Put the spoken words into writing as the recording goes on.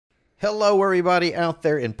Hello, everybody out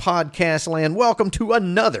there in podcast land. Welcome to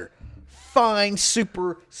another fine,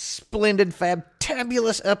 super, splendid,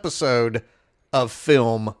 fantabulous episode of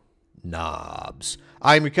Film Nobs.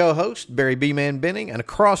 I'm your co-host, Barry B-Man Benning, and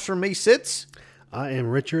across from me sits... I am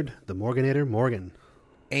Richard, the Morganator Morgan.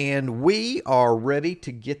 And we are ready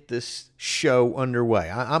to get this show underway.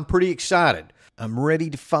 I'm pretty excited. I'm ready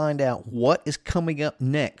to find out what is coming up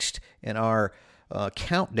next in our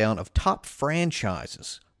countdown of top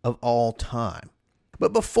franchises of all time.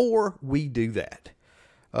 But before we do that,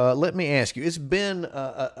 let me ask you, it's been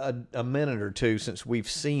a minute or two since we've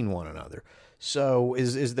seen one another. So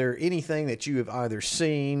is there anything that you have either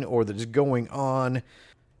seen or that is going on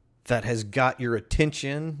that has got your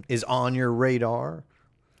attention, is on your radar?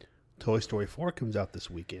 Toy Story 4 comes out this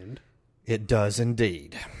weekend. It does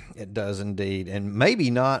indeed. It does indeed. And maybe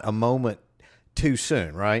not a moment too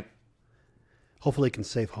soon, right? Hopefully it can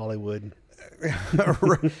save Hollywood.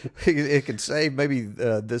 It could save maybe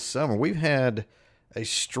this summer. We've had a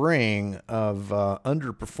string of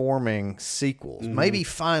underperforming sequels. Mm-hmm. Maybe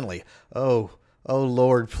finally, oh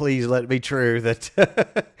Lord, please let it be true that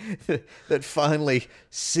that finally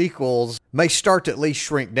sequels may start to at least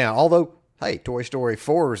shrink down. Although, hey, Toy Story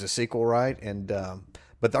 4 is a sequel, right? And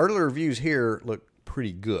but the early reviews here look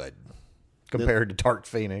pretty good compared to Dark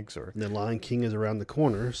Phoenix or The Lion King is around the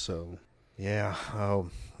corner, so yeah. Oh,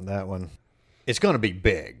 that one. It's going to be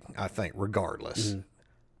big, I think, regardless. Mm-hmm.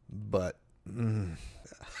 But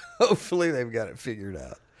hopefully they've got it figured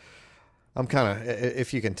out. I'm kind of,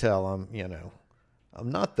 if you can tell, I'm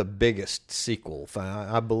not the biggest sequel fan.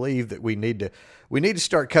 I believe that we need to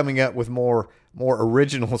start coming up with more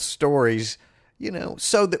original stories,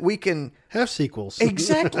 so that we can have sequels.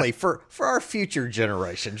 Exactly, for our future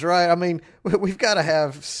generations, right? I mean, we've got to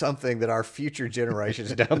have something that our future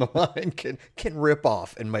generations down the line can rip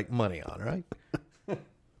off and make money on, right?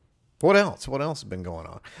 What else? What else has been going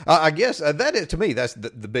on? I guess that is, to me, that's the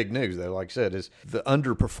big news, though. Like I said, is the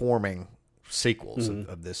underperforming sequels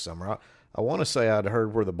of this summer. I want to say I'd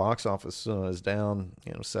heard where the box office is down,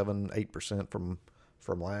 7-8% from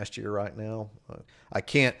last year right now. I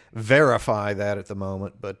can't verify that at the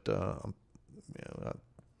moment, but I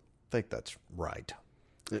think that's right.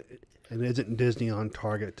 And isn't Disney on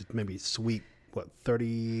target to maybe sweep,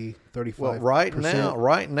 30, 35%? Well,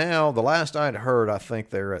 right now, the last I'd heard, I think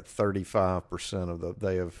they're at 35% of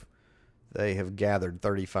they have gathered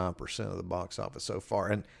 35% of the box office so far.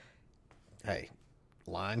 And hey,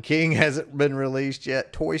 Lion King hasn't been released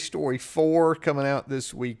yet. Toy Story 4 coming out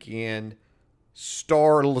this weekend.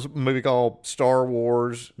 Movie called Star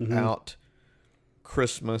Wars out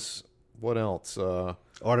Christmas. What else?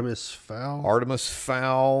 Artemis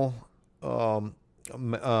Fowl.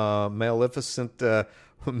 Maleficent,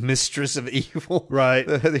 Mistress of Evil. Right.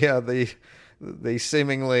 Yeah, the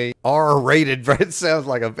seemingly R-rated. It sounds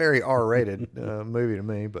like a very R-rated movie to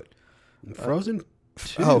me. But Frozen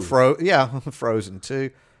 2. Frozen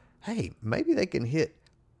 2. Hey, maybe they can hit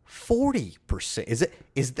 40%.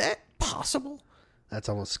 Is that possible? That's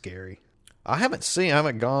almost scary. I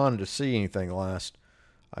haven't gone to see anything the last,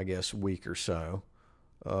 I guess, week or so.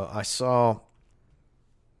 I saw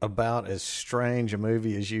about as strange a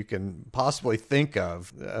movie as you can possibly think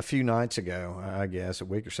of a few nights ago, I guess, a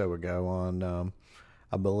week or so ago on,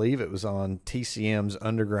 I believe it was on TCM's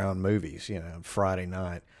Underground Movies, Friday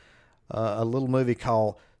night. A little movie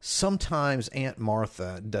called Sometimes Aunt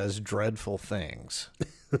Martha Does Dreadful Things.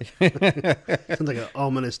 Sounds like an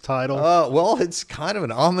ominous title. Well, it's kind of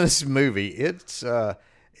an ominous movie. It's a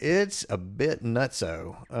bit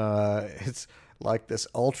nutso. It's like this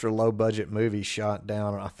ultra low budget movie shot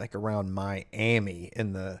down, I think, around Miami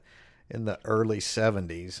in the early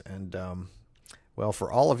 70s. And well, for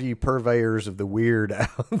all of you purveyors of the weird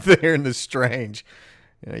out there and the strange,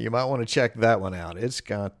 you might want to check that one out. It's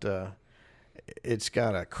got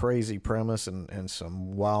a crazy premise and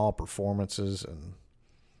some wild performances. And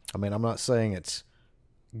I mean, I'm not saying it's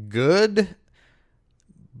good,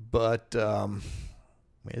 but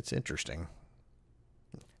it's interesting.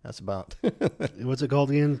 That's about. What's it called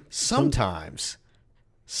again? Sometimes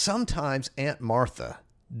Aunt Martha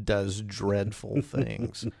does dreadful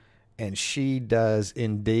things, and she does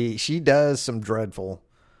indeed. She does some dreadful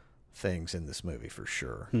things in this movie for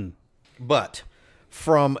sure. But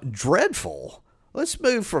from dreadful, let's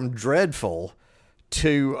move from dreadful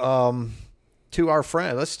to our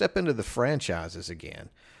friend. Let's step into the franchises again.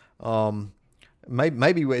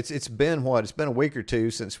 Maybe it's been a week or two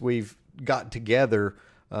since we've got together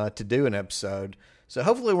to do an episode. So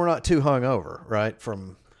hopefully we're not too hungover, right?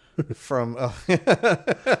 From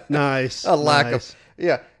nice. A lack of.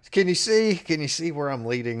 Yeah. Can you see where I'm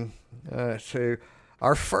leading to?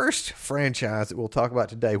 our first franchise that we'll talk about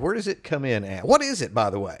today, where does it come in at? What is it, by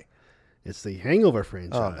the way? It's the Hangover Oh,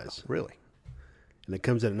 franchise. no, really? And it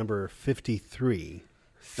comes at number 53.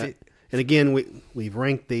 And again, we've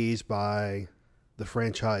ranked these by the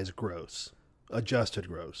franchise gross, adjusted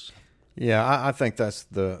gross. Yeah, I think that's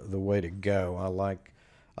the way to go. I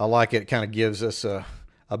like it. It kind of gives us a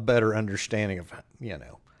better understanding of,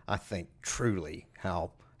 I think truly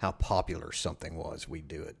how popular something was. We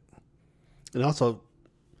do it. It also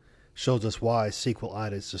shows us why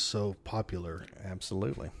sequelitis is so popular.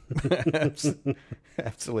 Absolutely.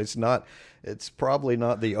 Absolutely. It's probably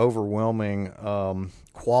not the overwhelming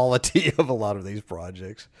quality of a lot of these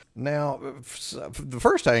projects. Now, the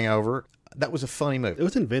first Hangover, that was a funny movie. It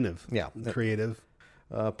was inventive. Yeah. Creative.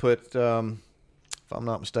 If I'm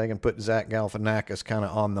not mistaken, put Zach Galifianakis kind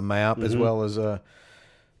of on the map, as well as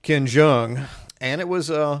Ken Jeong. And it was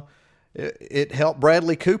it helped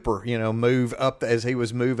Bradley Cooper, move up as he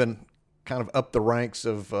was moving kind of up the ranks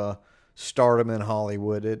of stardom in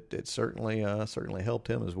Hollywood. It certainly helped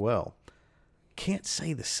him as well. Can't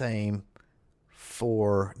say the same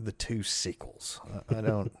for the two sequels. I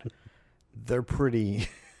don't. They're pretty.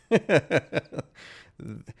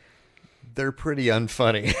 They're pretty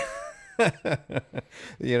unfunny.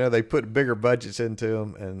 They put bigger budgets into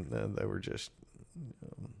them, and they were just.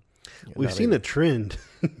 We've seen a trend.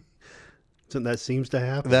 That seems to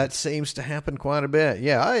happen. That seems to happen quite a bit.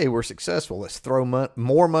 Yeah, hey, we're successful. Let's throw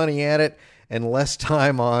more money at it and less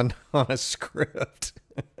time on a script.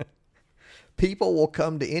 People will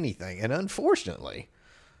come to anything, and unfortunately,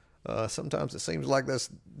 sometimes it seems like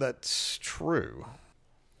that's true.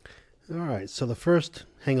 All right, so the first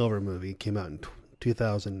Hangover movie came out in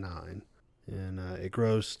 2009, and it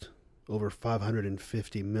grossed over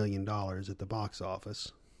 $550 million at the box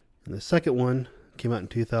office. And the second one came out in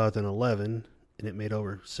 2011, and it made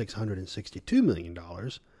over $662 million.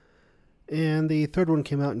 And the third one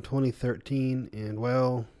came out in 2013, and,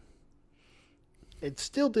 well, it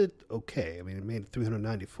still did okay. I mean, it made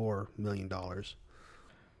 $394 million.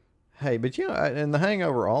 Hey, but, and The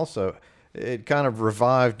Hangover also, it kind of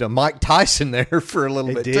revived Mike Tyson there for a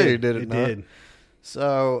little bit, too, did it not? It did.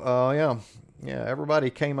 So, yeah,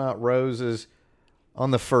 everybody came out roses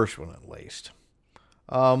on the first one, at least.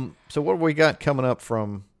 So what have we got coming up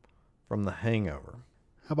from The Hangover?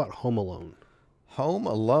 How about Home Alone? Home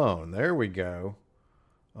Alone. There we go.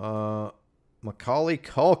 Macaulay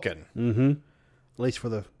Culkin. Mm-hmm. At least for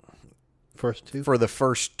the first two. For the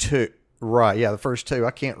first two, right? Yeah, the first two.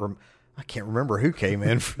 I can't remember who came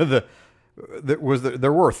in for the. There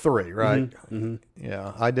were three, right? Mm-hmm. Mm-hmm.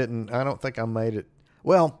 Yeah, I don't think I made it.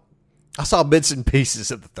 Well, I saw bits and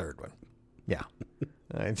pieces of the third one. Yeah.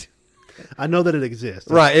 I know that it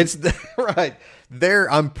exists. Right. It's right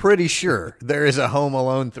there. I'm pretty sure there is a Home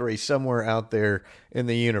Alone 3 somewhere out there in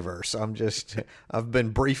the universe. I've been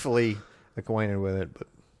briefly acquainted with it,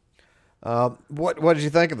 but what did you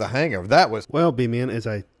think of The Hangover? That was B-Man, as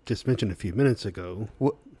I just mentioned a few minutes ago.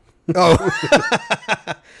 Oh,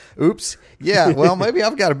 oops. Yeah. Well, maybe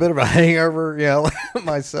I've got a bit of a hangover,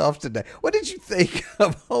 myself today. What did you think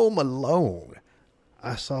of Home Alone?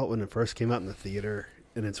 I saw it when it first came out in the theater.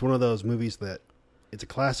 And it's one of those movies that it's a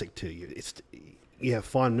classic to you. You have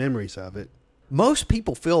fond memories of it. Most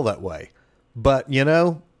people feel that way, but you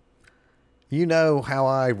know how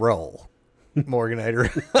I roll,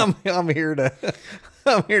 Morganator.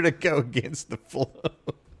 I'm here to go against the flow.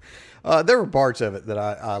 There were parts of it that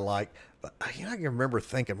I liked, but I can remember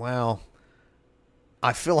thinking, wow,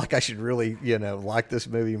 I feel like I should really like this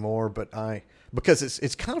movie more, because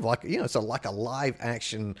it's kind of like it's like a live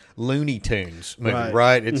action Looney Tunes movie,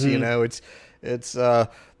 right? It's it's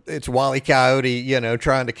Wile E. Coyote,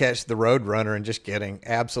 trying to catch the Roadrunner and just getting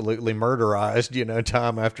absolutely murderized,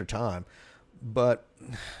 time after time. But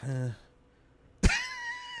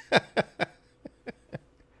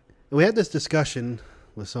we had this discussion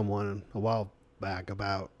with someone a while back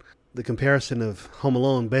about the comparison of Home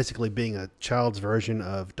Alone basically being a child's version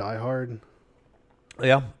of Die Hard.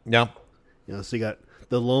 Yeah. So you got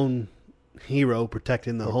the lone hero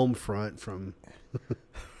protecting the home front from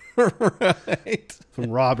right.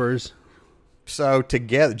 from robbers. So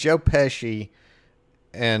together, Joe Pesci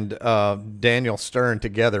and Daniel Stern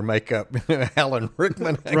together make up Alan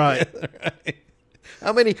Rickman. Right.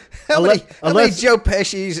 How many Joe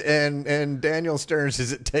Pesci's and Daniel Sterns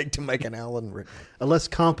does it take to make an Alan Rickman? A less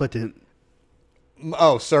competent.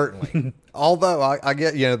 Oh, certainly. Although I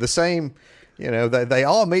get the same. They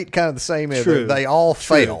all meet kind of the same end. True. They all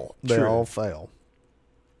fail. True. They all fail.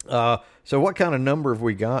 So what kind of number have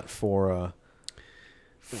we got for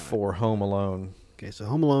Home Alone? Okay, so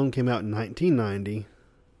Home Alone came out in 1990.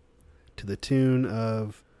 to the tune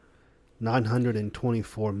of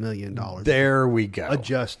 $924 million. There we go.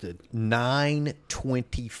 Adjusted.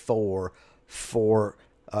 924 for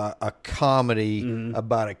a comedy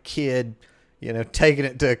about a kid, taking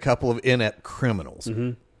it to a couple of inept criminals.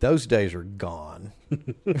 Those days are gone.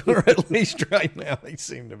 Or at least right now they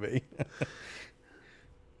seem to be.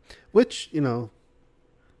 Which,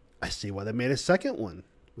 I see why they made a second one,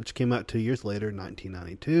 which came out 2 years later,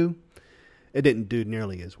 1992. It didn't do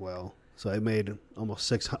nearly as well. So it made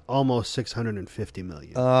almost $650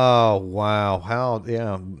 million. Oh, wow. How,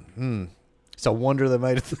 yeah. It's a wonder they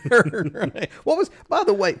made a third. Right? By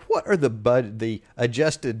the way, what are the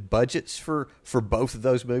adjusted budgets for both of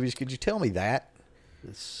those movies? Could you tell me that?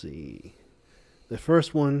 Let's see. The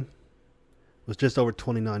first one was just over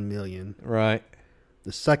 $29 million. Right.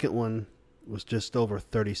 The second one was just over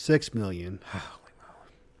 $36 million.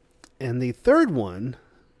 And the third one,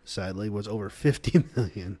 sadly, was over $50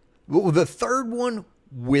 million. Well, the third one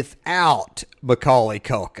without Macaulay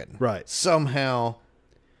Culkin. Right. Somehow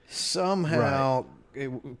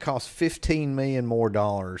it cost $15 million more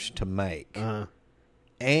to make.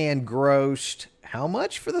 And grossed how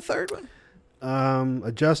much for the third one?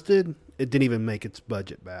 Adjusted, it didn't even make its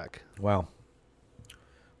budget back. Wow.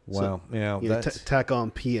 So, yeah. Tack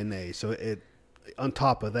on P&A. So it, on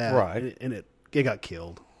top of that, right. And it got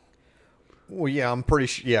killed. Well, yeah, I'm pretty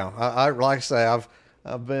sure. Yeah, I like I say,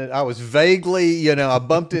 I was vaguely, I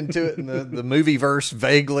bumped into it in the movie verse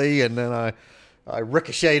vaguely, and then I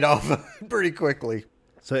ricocheted off pretty quickly.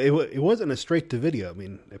 So it wasn't a straight to video. I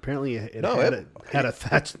mean, apparently it had a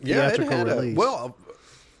theatrical release.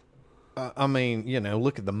 I mean,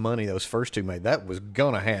 look at the money those first two made. That was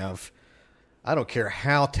gonna have. I don't care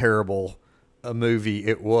how terrible a movie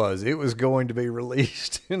it was going to be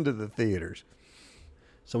released into the theaters.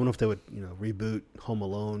 So I wonder if they would, reboot Home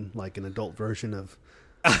Alone, like an adult version of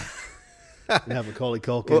have Macaulay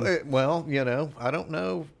Culkin. Well, I don't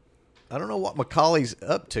know what Macaulay's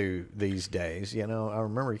up to these days. I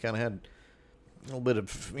remember he kind of had a little bit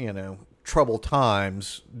of, troubled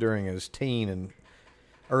times during his teen and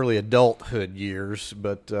early adulthood years.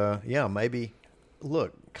 But, yeah, maybe,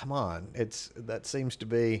 look, come on. That seems to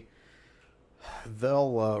be,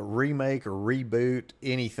 they'll remake or reboot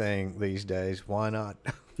anything these days. Why not?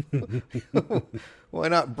 Why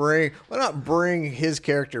not bring his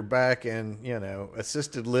character back in,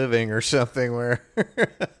 assisted living or something where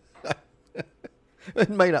it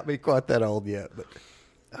may not be quite that old yet, but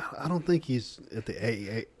I don't think he's at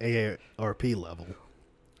the AARP level.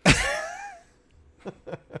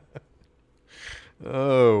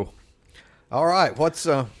 Oh, all right. What's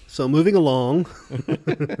so moving along?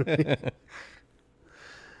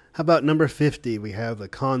 How about number 50? We have The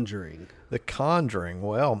Conjuring. The Conjuring.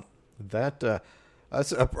 Well, that's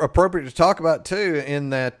appropriate to talk about too, in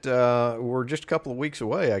that we're just a couple of weeks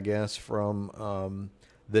away, I guess, from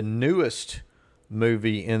the newest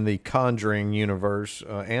movie in the Conjuring universe,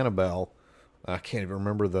 Annabelle. I can't even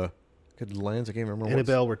remember the good lens. I can't remember.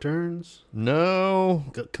 Annabelle Returns. No,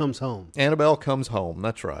 Comes Home. Annabelle Comes Home.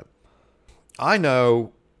 That's right. I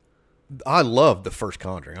know. I loved the first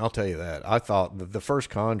Conjuring. I'll tell you that. I thought the first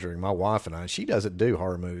Conjuring, my wife and I, she doesn't do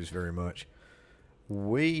horror movies very much.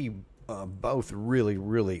 We both really,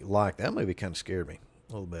 really liked that movie. Kind of scared me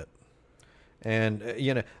a little bit. And,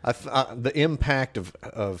 the impact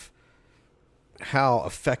of how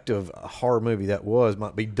effective a horror movie that was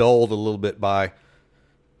might be dulled a little bit by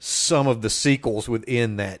some of the sequels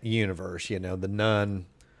within that universe. The Nun,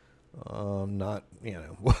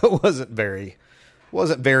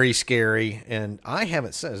 wasn't very scary, and I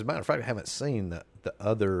haven't seen. As a matter of fact, I haven't seen the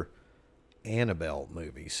other Annabelle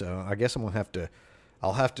movie, so I guess I'll have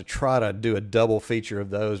to try to do a double feature of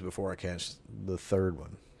those before I catch the third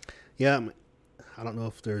one. Yeah, I don't know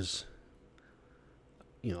if there's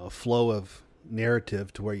a flow of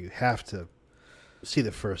narrative to where you have to see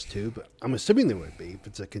the first two, but I'm assuming there would be if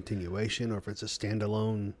it's a continuation or if it's a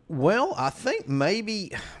standalone. Well, I think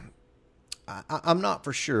maybe. I'm not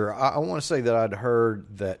for sure. I want to say that I'd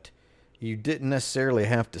heard that you didn't necessarily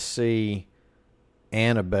have to see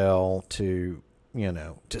Annabelle to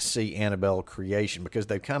see Annabelle creation, because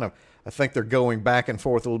they've I think they're going back and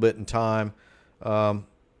forth a little bit in time.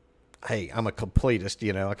 Hey, I'm a completist,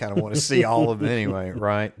 I kind of want to see all of them anyway,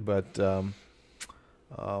 right? But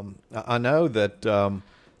I know that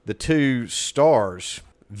the two stars,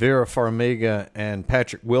 Vera Farmiga and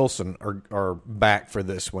Patrick Wilson, are back for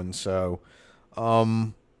this one, so.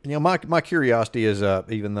 My curiosity is up,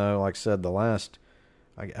 even though, like I said,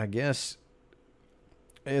 I guess,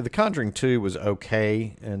 The Conjuring 2 was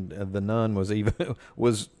okay, and The Nun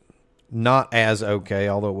was not as okay,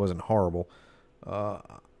 although it wasn't horrible.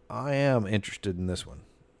 I am interested in this one.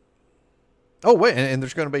 Oh wait, and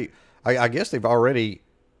there's going to be. I guess they've already.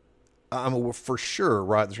 For sure,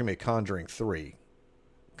 right? There's going to be a Conjuring 3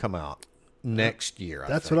 come out next year.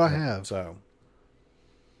 That's what I have. So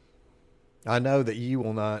I know that you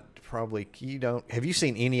will not probably. You don't. Have you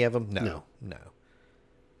seen any of them? No.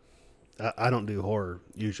 I don't do horror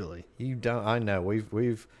usually. You don't. I know.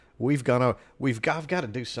 I've got to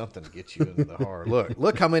do something to get you into the horror.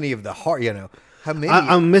 Look how many of the horror. How many?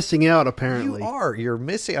 I'm missing out. Apparently, You're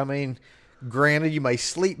missing. I mean, granted, you may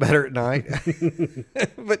sleep better at night,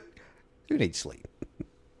 but you need sleep.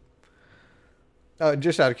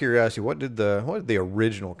 Just out of curiosity, what did the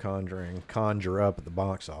original Conjuring conjure up at the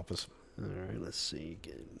box office? All right, let's see.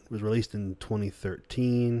 It was released in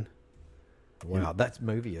 2013. Wow, that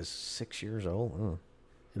movie is 6 years old.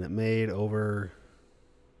 And it made over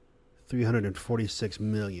 $346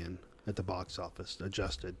 million at the box office,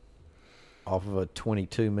 adjusted. Off of a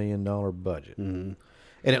 $22 million budget. Mm-hmm.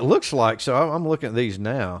 And it looks like, so I'm looking at these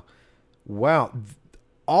now, wow,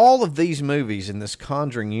 all of these movies in this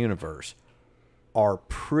Conjuring universe are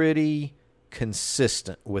pretty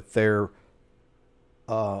consistent with their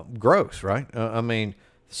gross, right? I mean,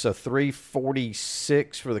 so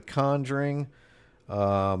 346 for the Conjuring,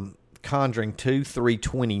 Conjuring 2,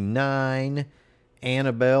 329,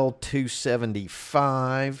 Annabelle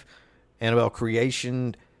 275, Annabelle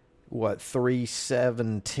Creation,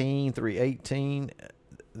 317, 318,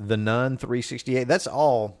 The Nun 368. That's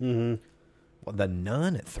all. Mm-hmm. Well, The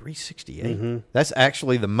Nun at 368. Mm-hmm. That's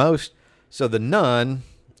actually the most. So The Nun,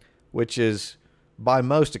 which is by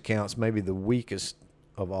most accounts maybe the weakest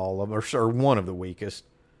of all of them, or one of the weakest,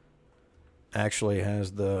 actually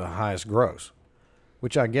has the highest gross,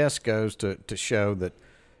 which I guess goes to show that,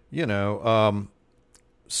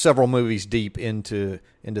 several movies deep into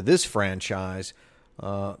this franchise,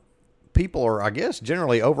 people are, I guess,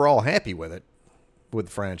 generally overall happy with it, with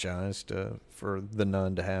the franchise, for The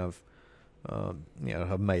Nun to have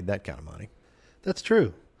made that kind of money. That's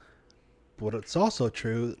true. But it's also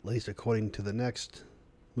true, at least according to the next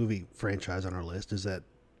movie franchise on our list, is that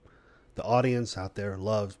the audience out there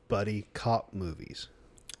loves buddy cop movies.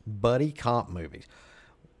 Buddy cop movies.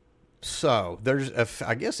 So there's,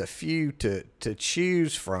 I guess, a few to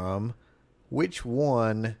choose from. Which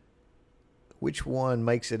one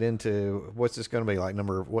makes it into, what's this going to be, like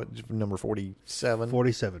number 47?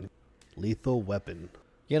 47. Lethal Weapon.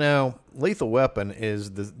 Lethal Weapon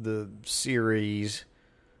is the series,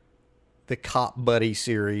 the cop buddy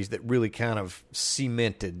series that really kind of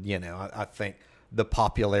cemented, I think, the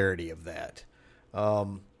popularity of that. A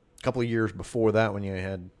couple of years before that, when you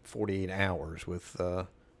had 48 Hours with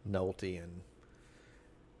Nolte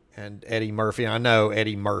and Eddie Murphy. I know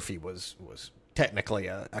Eddie Murphy was technically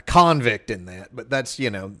a convict in that, but that's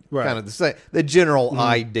right. Kind of the general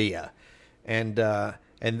idea, and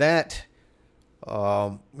that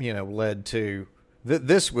led to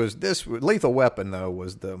this Lethal Weapon, though,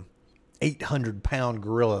 was the 800-pound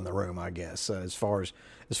gorilla in the room, I guess, as far as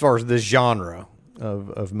this genre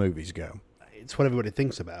of movies go. It's what everybody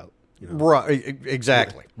thinks about, right?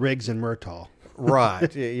 Exactly. Riggs and Murtaugh.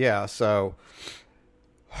 Right. Yeah. So,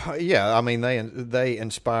 yeah, I mean, they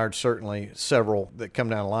inspired certainly several that come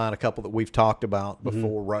down the line. A couple that we've talked about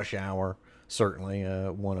before. Rush Hour, certainly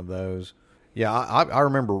one of those. Yeah, I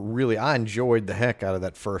remember really, I enjoyed the heck out of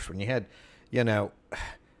that first one. You had,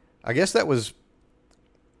 I guess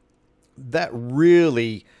that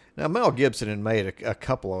really. Now, Mel Gibson had made a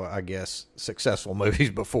couple of, I guess, successful movies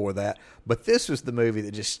before that, but this was the movie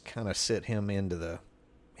that just kind of set him into the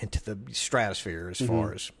stratosphere as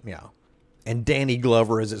far as, and Danny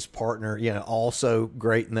Glover as his partner, also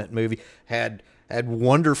great in that movie. Had a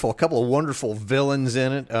couple of wonderful villains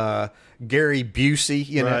in it. Gary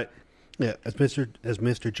Busey, right. Yeah, as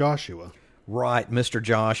Mr. Joshua. Right, Mr.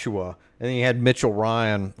 Joshua. And then you had Mitchell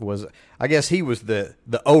Ryan I guess he was the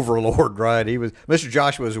overlord, right? Mr.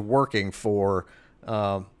 Joshua was working for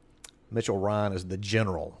Mitchell Ryan as the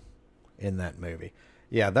general in that movie.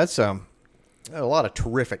 Yeah, that's a lot of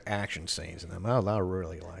terrific action scenes in them. I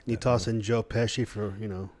really like that. You toss in Joe Pesci for,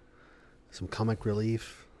 some comic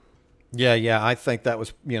relief. Yeah, I think that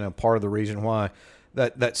was, part of the reason why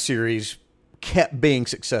that series kept being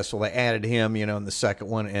successful. They added him, in the second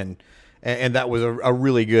one, and that was a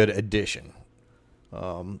really good addition.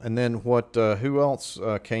 And then who else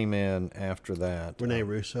came in after that? Rene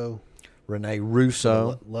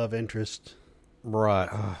Russo. Love interest. Right.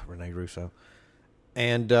 Rene Russo.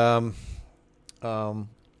 And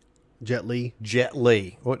Jet Li.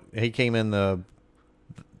 He came in the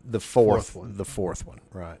fourth one. The fourth one,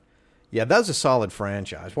 right. Yeah, that was a solid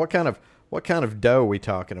franchise. What kind of dough are we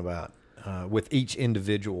talking about with each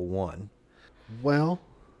individual one? Well,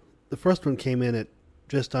 the first one came in at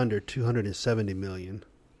just under 270 million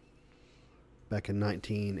back in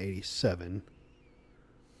 1987.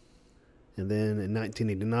 And then in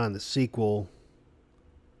 1989, the sequel,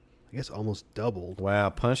 I guess, almost doubled. Wow,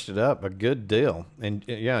 punched it up a good deal, and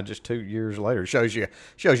yeah, just 2 years later shows you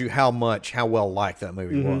how well liked that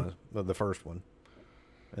movie was, the first one.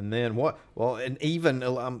 And then what? Well, and even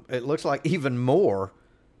it looks like even more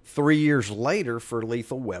 3 years later for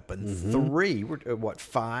Lethal Weapon 3. We're what,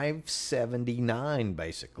 579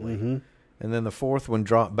 basically. And then the fourth one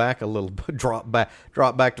dropped back a little, dropped back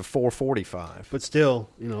to 445. But still,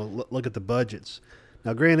 look at the budgets.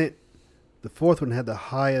 Now, granted, the fourth one had the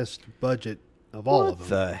highest budget of all of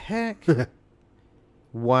them. What the heck?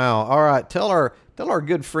 Wow. All right. Tell our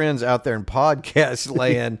good friends out there in podcast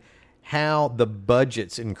land how the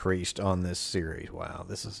budgets increased on this series. Wow.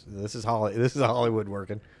 This is Hollywood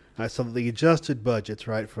working. All right. So the adjusted budgets,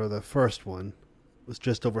 right, for the first one was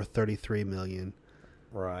just over 33 million.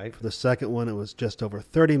 Right. For the second one, it was just over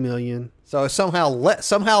 30 million. So somehow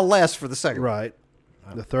less for the second one. Right.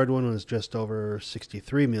 The third one was just over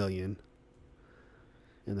 63 million.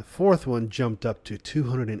 And the fourth one jumped up to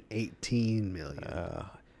 218 million.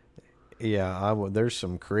 There's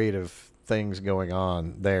some creative things going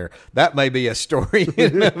on there. That may be a story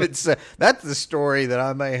in and of itself. That's the story that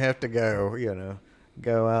I may have to go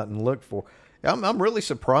out and look for. I'm really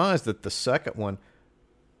surprised that the second one,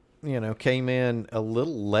 came in a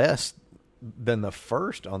little less than the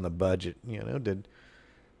first on the budget.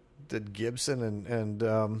 Did Gibson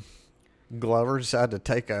and Glover decide to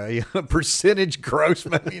take a percentage gross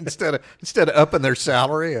maybe instead of upping their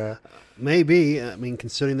salary? Maybe. I mean,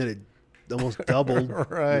 considering that it almost doubled.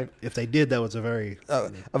 Right. If they did, that was a very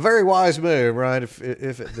wise move, right? If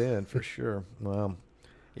it did, for sure. Well,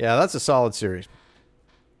 yeah, that's a solid series.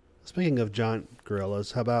 Speaking of giant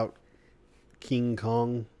gorillas, how about King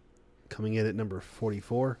Kong coming in at number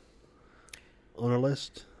 44 on our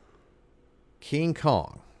list? King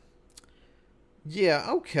Kong. Yeah,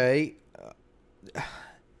 okay.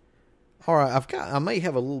 All right, I may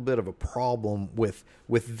have a little bit of a problem with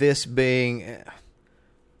this being,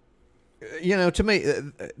 to me,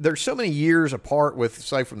 there's so many years apart with,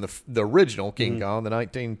 say, from the original King Kong, the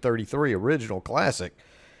 1933 original classic.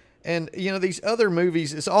 And, these other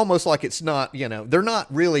movies, it's almost like it's not, they're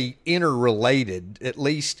not really interrelated, at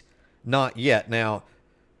least not yet. Now,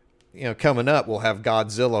 coming up, we'll have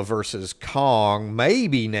Godzilla versus Kong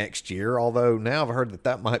maybe next year, although now I've heard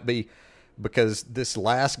that might be because this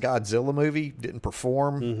last Godzilla movie didn't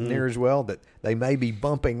perform near as well, that they may be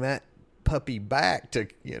bumping that puppy back to,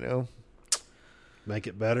 make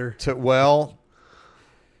it better. To put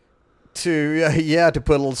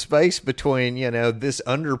a little space between, this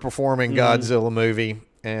underperforming Godzilla movie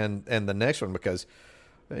and the next one, because,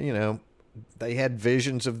 they had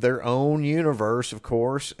visions of their own universe, of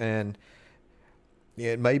course, and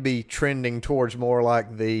it may be trending towards more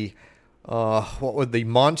like the what would the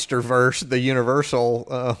Monsterverse, the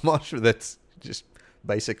Universal monster that's just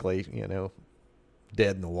basically,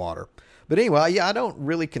 dead in the water. But anyway, I don't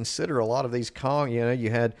really consider a lot of these Kong.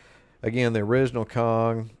 You had, again, the original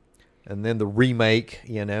Kong, and then the remake,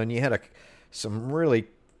 and you had some really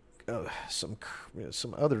some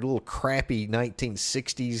other little crappy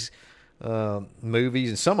 1960s movies,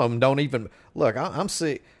 and some of them don't even look.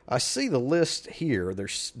 I see the list here.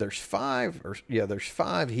 There's five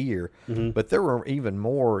here, but there were even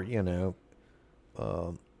more,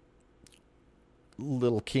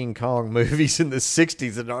 little King Kong movies in the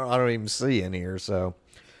 60s that I don't even see in here. So,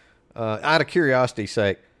 out of curiosity's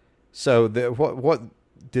sake, so what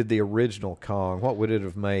did the original Kong? What would it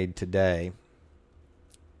have made today?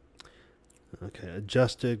 Okay,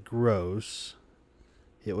 adjusted gross.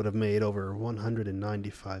 It would have made over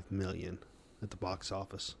 195 million at the box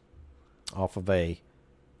office, off of a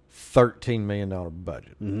 $13 million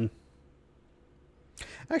budget. Mm-hmm.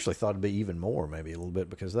 I actually thought it'd be even more, maybe a little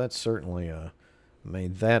bit, because that's certainly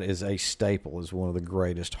that is a staple, is one of the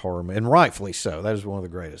greatest horror, and rightfully so. That is one of the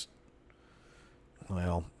greatest.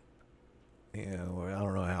 Well, I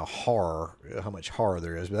don't know how much horror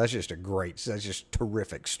there is, but that's just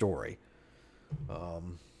terrific story.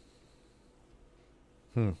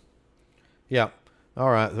 Yeah. All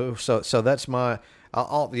right. So that's my.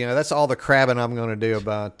 That's all the crabbing I'm going to do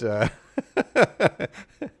about. I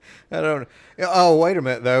don't. Oh, wait a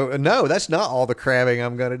minute though. No, that's not all the crabbing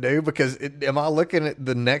I'm going to do, because am I looking at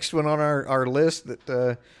the next one on our list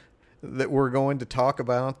that we're going to talk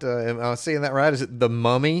about? Am I seeing that right? Is it The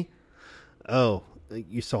Mummy? Oh,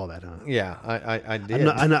 You saw that, huh? Yeah, I did.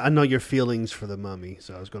 I know your feelings for the Mummy,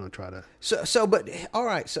 so I was going to try to. But all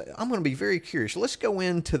right. So I'm going to be very curious. Let's go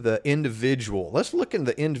into the individual. Let's look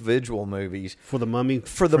into the individual movies For the Mummy.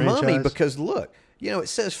 for the Mummy, because look, it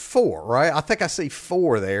says 4, right? I think I see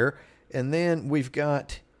 4 there, and then we've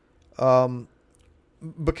got,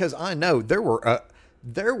 because I know there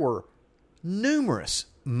were numerous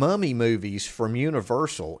Mummy movies from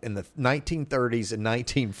Universal in the 1930s and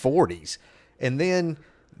 1940s. And then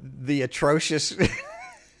the atrocious, well,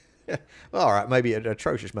 all right, maybe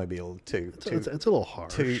atrocious may be a little it's a little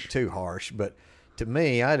harsh. Too harsh. But to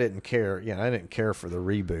me, I didn't care. I didn't care for the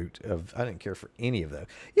reboot I didn't care for any of those.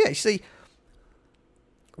 Yeah, you see,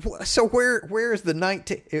 so where is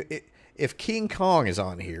the if King Kong is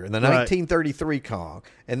on here and the 1933 Kong,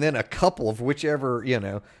 and then a couple of whichever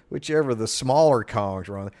the smaller Kongs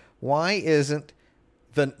are on, why isn't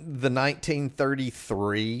the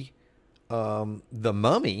 1933 the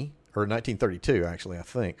Mummy, or 1932 actually, I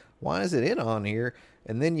think, why is it on here?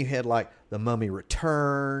 And then you had like the Mummy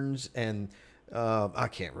Returns, and I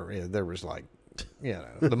can't remember, there was like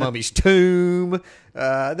the Mummy's Tomb,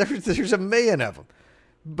 there's a million of them,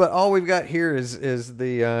 but all we've got here is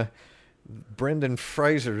the Brendan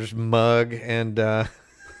Fraser's mug, and and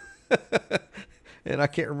I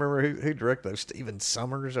can't remember who directed those. Stephen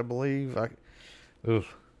Sommers, I believe.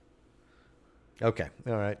 Okay,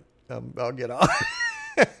 all right. I'll get off.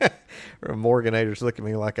 Morganator's looking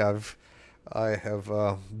at me like I have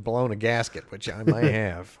blown a gasket, which I may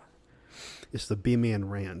have. It's the B-Man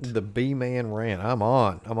rant. The B-Man rant. I'm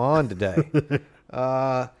on today.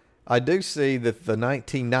 I do see that the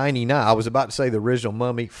 1999, I was about to say the original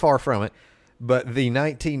Mummy, far from it, but the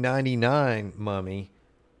 1999 Mummy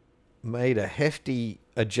made a hefty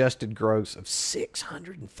adjusted gross of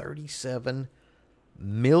 $637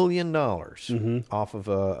 million off of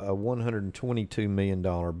a $122 million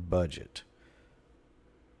budget.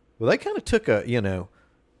 Well, they kind of took that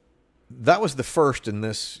was the first in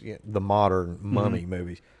this, the modern Mummy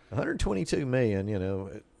movies. 122 million,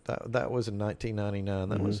 that was in 1999.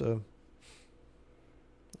 That was a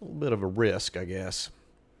little bit of a risk, I guess.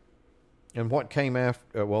 And what came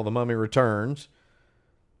after? Well, The Mummy Returns.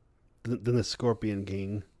 Then The Scorpion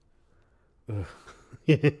King.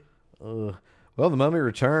 Well, The Mummy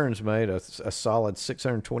Returns made a solid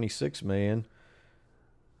 $626 million.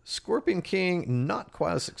 Scorpion King, not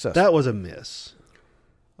quite as successful. That was a miss.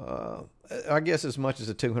 I guess as much as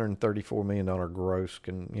a $234 million gross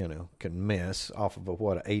can miss off of an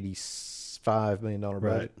 $85 million budget.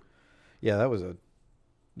 Right. Yeah, that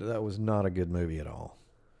was not a good movie at all.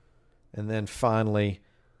 And then finally,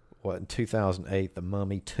 in 2008, The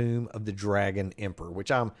Mummy: Tomb of the Dragon Emperor, which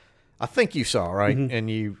I think you saw, right? Mm-hmm. And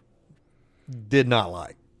you did not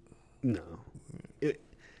like. No.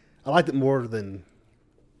 I liked it more than,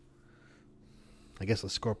 I guess, The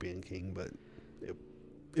Scorpion King, but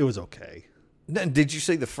it was okay. Did you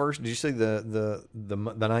see the first? Did you see the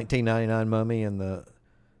 1999 Mummy and the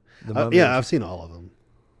Mummy? Yeah, I've seen all of them.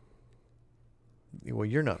 Well,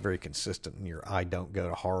 you're not very consistent in your I don't go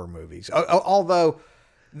to horror movies. Although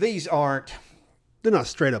these aren't. They're not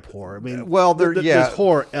straight up horror. I mean, well, there's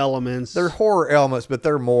horror elements. They're horror elements, but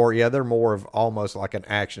they're more of almost like an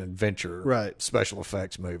action adventure, special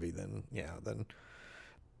effects movie than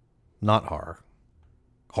not horror.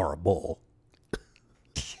 Horrible.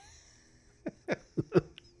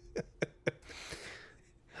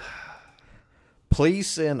 Please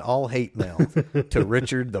send all hate mail to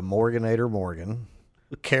Richard the Morganator Morgan,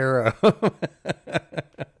 Kara.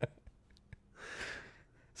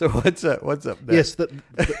 So what's up next? Yes,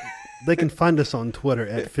 they can find us on Twitter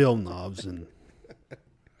at Film Nobs and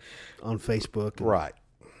on Facebook, and right?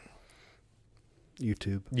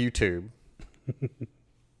 YouTube.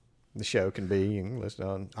 The show can be listed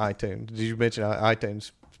on iTunes. Did you mention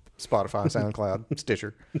iTunes, Spotify, SoundCloud,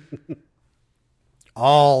 Stitcher?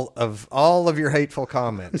 All of your hateful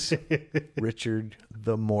comments, Richard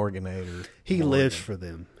the Morganator. He lives for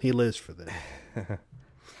them.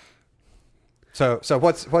 So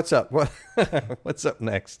what's up? What's up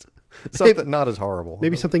next? Something not as horrible.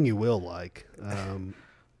 Maybe something you will like. I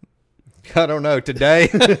don't know. Today,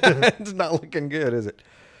 it's not looking good, is it?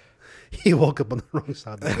 He woke up on the wrong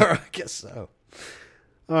side of the bed. I guess so.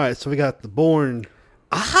 All right, so we got the Bourne.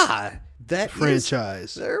 That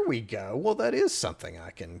franchise. There we go. Well, that is something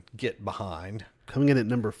I can get behind. Coming in at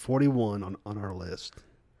number 41 on our list.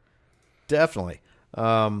 Definitely.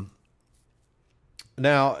 Now,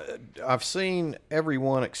 I've seen every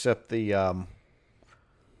one except the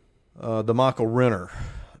Michael Renner,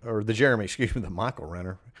 or the Jeremy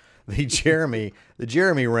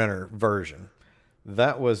Renner version.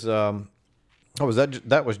 That was Oh, was that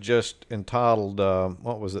that was just entitled?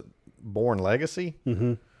 What was it? Bourne Legacy.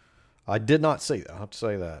 Mm-hmm. I did not see that. I have to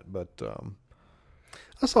say that, but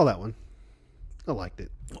I saw that one. I liked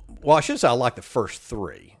it. well, I should say I liked the first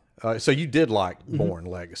three. So you did like Bourne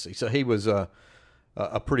Legacy. So he was a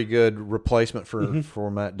pretty good replacement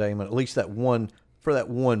for Matt Damon. At least that one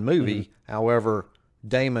movie. However,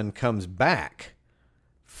 Damon comes back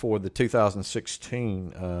for the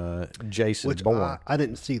 2016 Jason Bourne. I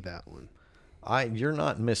didn't see that one. You're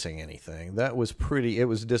not missing anything. That was pretty. It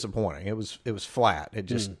was disappointing. It was flat. It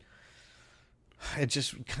just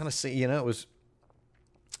kind of it was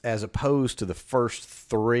as opposed to the first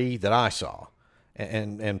three that I saw,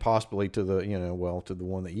 and possibly to the to the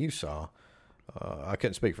one that you saw. I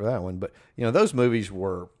couldn't speak for that one, but those movies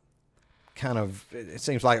were kind of, it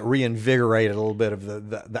seems like, reinvigorated a little bit of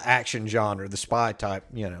the action genre, the spy type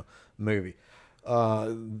movie.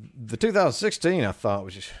 The 2016 I thought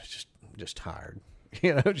was just tired,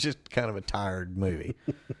 just kind of a tired movie.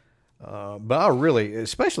 But I really,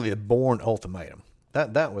 especially the Bourne Ultimatum,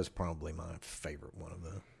 that was probably my favorite one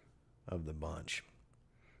of the bunch.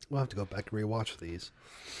 We'll have to go back and rewatch these.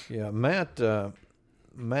 Yeah, Matt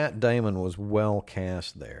Damon was well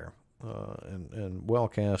cast there, and well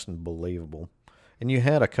cast and believable. And you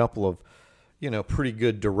had a couple of, pretty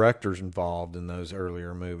good directors involved in those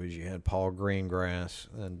earlier movies. You had Paul Greengrass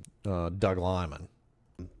and Doug Liman.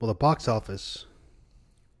 Well, the box office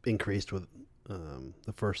increased with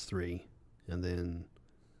the first three, and then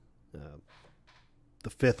the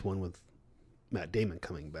fifth one with Matt Damon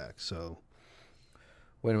coming back. So,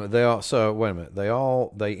 wait a minute.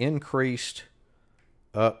 They increased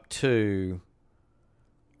up to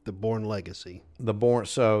the Bourne Legacy. The Bourne.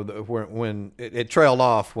 So when it trailed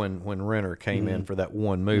off when Renner came in for that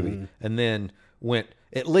one movie, and then went,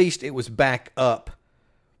 at least it was back up.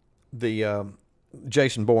 The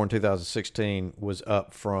Jason Bourne 2016 was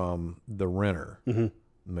up from the Renner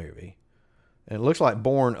movie, and it looks like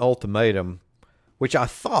Bourne Ultimatum, which I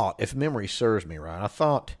thought, if memory serves me right, I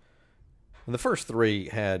thought the first three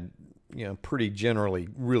had pretty generally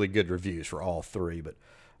really good reviews for all three, but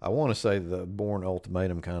I want to say the Bourne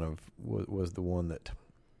Ultimatum kind of was the one that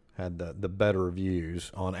had the better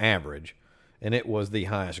reviews on average, and it was the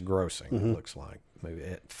highest grossing. It looks like maybe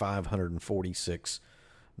at $546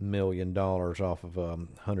 million off of a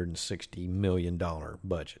 $160 million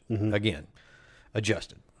budget. Again,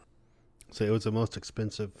 adjusted. So it was the most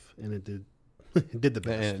expensive, and it did the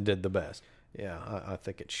best. And it did the best. Yeah, I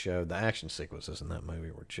think it showed. The action sequences in that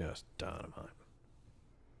movie were just dynamite.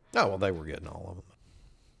 Oh, well, they were getting all of them.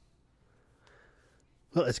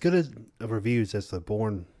 Well, as good as reviews as the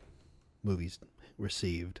Bourne movies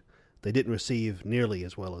received, they didn't receive nearly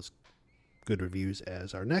as well as good reviews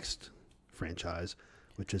as our next franchise,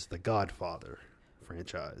 which is the Godfather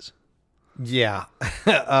franchise. Yeah.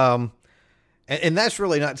 And that's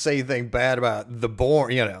really not to say anything bad about the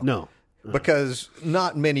Bourne, No. Because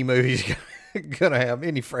not many movies going to have,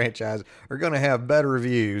 any franchise are going to have better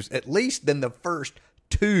reviews, at least than the first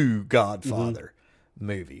two Godfather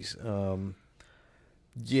movies.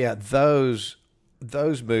 Yeah, those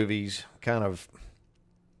movies kind of,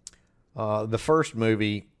 the first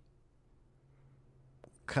movie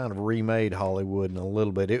kind of remade Hollywood in a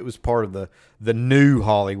little bit. It was part of the new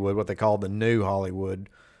Hollywood, what they called the new Hollywood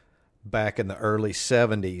back in the early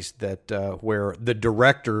 70s, that where the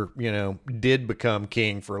director, did become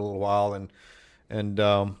king for a little while and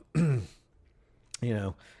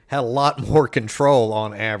had a lot more control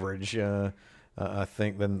on average, I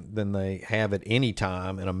think, than they have at any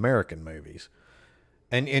time in American movies.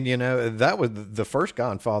 And that was the first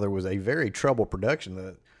Godfather was a very troubled production.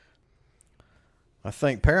 That I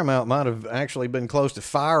think Paramount might have actually been close to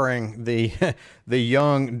firing the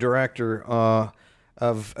young director of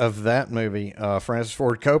that movie, Francis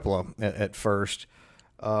Ford Coppola, at first.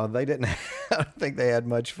 They didn't. I don't think they had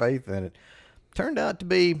much faith in it. Turned out to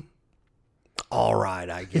be all right,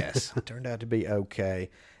 I guess. Turned out to be okay.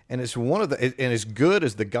 And it's and as good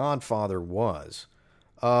as The Godfather was,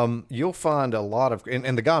 you'll find a lot of,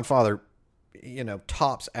 and The Godfather,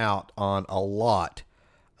 tops out on a lot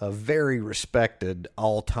of very respected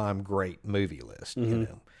all-time great movie lists.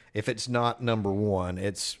 If it's not number one,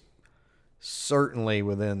 it's certainly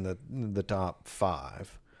within the top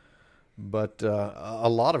five. But a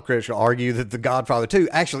lot of critics will argue that The Godfather 2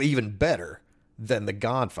 actually even better than The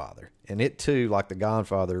Godfather. And it too, like The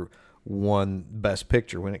Godfather, won Best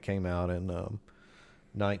Picture when it came out in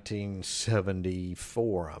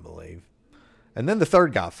 1974, I believe. And then the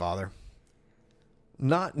third Godfather,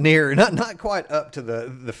 not quite up to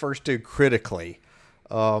the first two critically.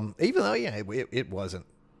 Even though, it wasn't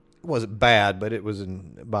wasn't bad, but it was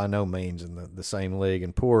by no means in the same league.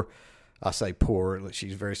 And I say poor,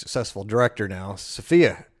 she's a very successful director now,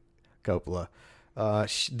 Sofia Coppola.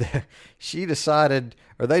 They decided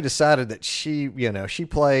that she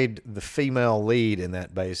played the female lead in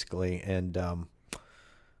that basically. And,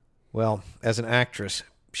 well, as an actress,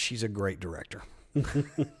 she's a great director.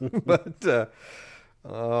 But,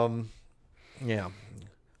 yeah,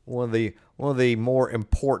 one of the more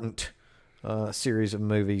important series of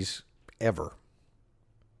movies ever.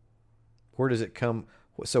 Where does it come?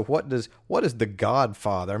 So what is The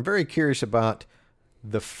Godfather? I'm very curious about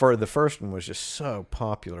the first one was just so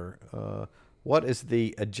popular. What is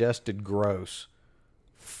the adjusted gross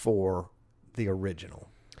for the original?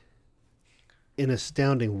 An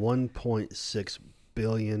astounding $1.6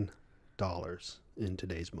 billion in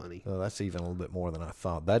today's money. Oh, that's even a little bit more than I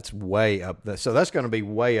thought. That's way up there. So that's going to be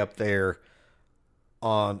way up there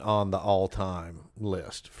on the all-time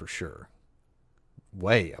list for sure.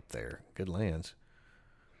 Way up there. Good lands.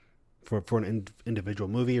 For an individual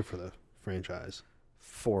movie or for the franchise?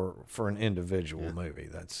 For an individual movie.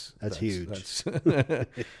 That's huge.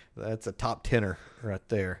 That's a top tenner right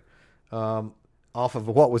there. Off of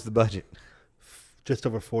what was the budget? Just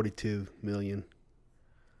over $42 million.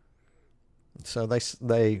 So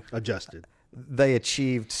they adjusted. They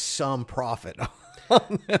achieved some profit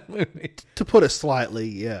on that movie. To put it slightly,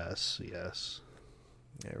 yes.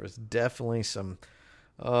 There was definitely some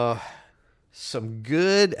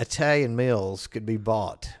good Italian meals could be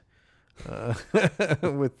bought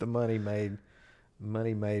with the money made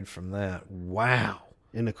from that. Wow.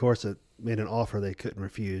 And of course, it made an offer they couldn't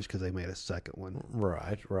refuse because they made a second one.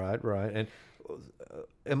 Right. And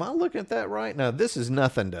am I looking at that right? Now, this is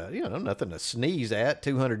nothing to sneeze at.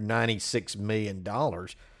 $296 million,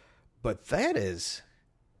 but that is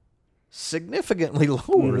significantly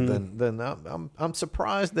lower than I'm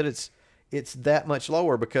surprised that it's that much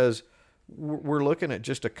lower because we're looking at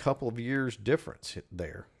just a couple of years difference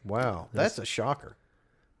there. Wow, that's a shocker.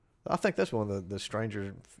 I think that's one of the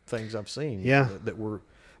stranger things I've seen. Yeah,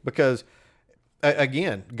 because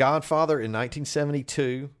again, Godfather in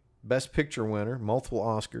 1972, Best Picture winner, multiple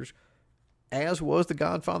Oscars, as was The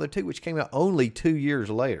Godfather 2, which came out only 2 years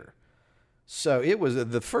later. So it was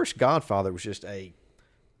the first Godfather was just a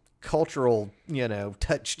cultural,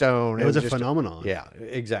 touchstone. It was a phenomenon. Yeah,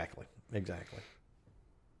 exactly.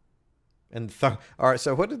 And all right,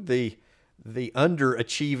 so what did the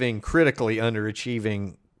critically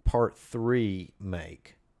underachieving Part 3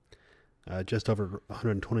 make? Just over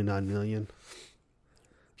 $129 million.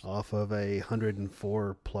 Off of a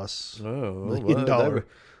 $104+ million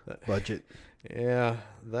budget. Yeah,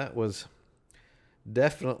 that was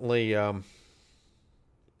definitely the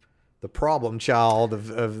problem child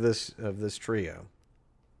of this trio.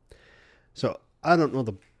 So I don't know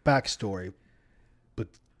the backstory, but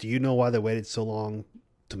do you know why they waited so long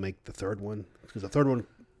to make the third one? Because the third one,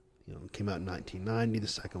 came out in 1990. The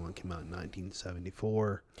second one came out in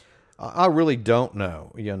 1974. I really don't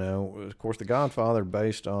know. Of course, The Godfather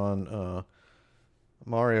based on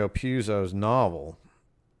Mario Puzo's novel,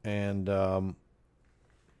 and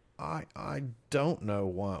I don't know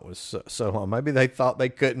why it was so long. Maybe they thought they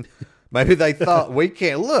couldn't. Maybe they thought we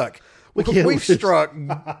can't look. We've struck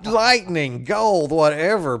lightning, gold,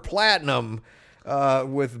 whatever, platinum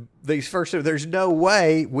with these first two. There's no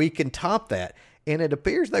way we can top that, and it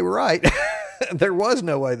appears they were right. There was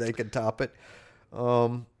no way they could top it.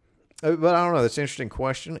 But I don't know. That's an interesting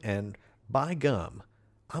question. And by gum,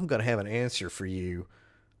 I'm going to have an answer for you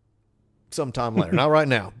sometime later. Not right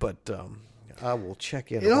now, but I will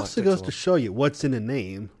check in. It also goes to show you what's in a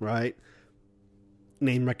name, right?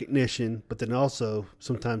 Name recognition, but then also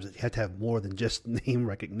sometimes you have to have more than just name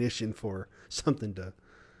recognition for something to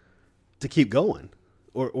keep going,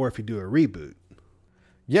 or if you do a reboot.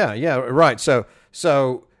 Yeah, right. So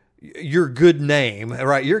your good name,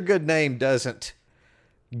 right? Your good name doesn't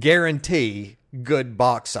guarantee good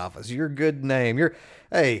box office. Your good name,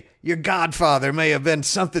 your Godfather may have been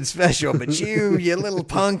something special, but you little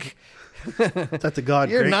punk, that's a God.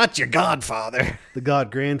 You're not your Godfather. The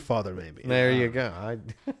God grandfather, maybe. There you go.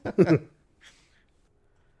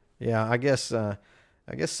 Yeah, I guess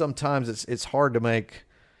sometimes it's hard to make.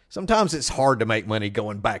 Sometimes it's hard to make money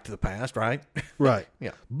going back to the past, right? Right.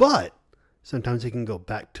 Yeah. But sometimes you can go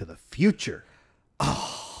back to the future.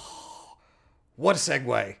 Oh, what a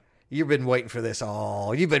segue. You've been waiting for this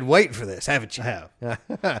you've been waiting for this, haven't you? I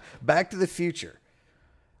have. Back to the Future.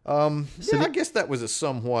 I guess that was a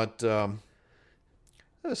somewhat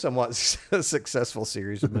successful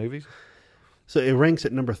series of movies. So it ranks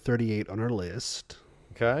at number 38 on our list.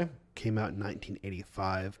 Okay. came out in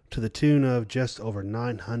 1985 to the tune of just over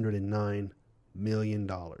 $909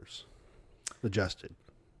 million adjusted.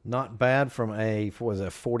 Not bad from a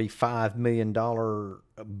 $45 million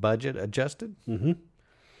budget adjusted. Mm-hmm.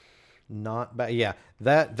 Not bad. Yeah,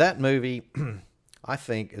 that movie, I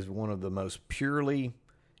think, is one of the most purely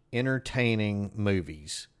entertaining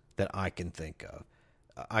movies that I can think of.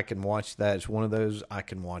 I can watch that. It's one of those I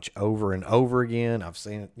can watch over and over again. I've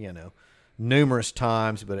seen it, numerous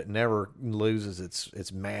times, but it never loses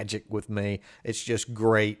its magic with me. It's just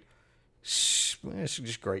great. It's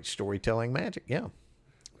just great storytelling magic. Yeah.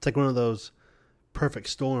 It's like one of those perfect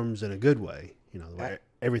storms in a good way, where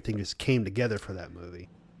everything just came together for that movie.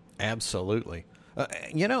 Absolutely.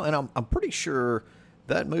 And I'm pretty sure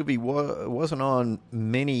that movie wasn't on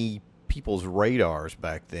many people's radars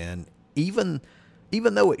back then, even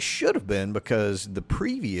though it should have been, because the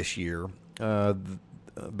previous year,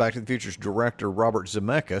 Back to the Future's director, Robert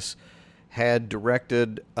Zemeckis, had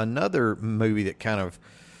directed another movie that kind of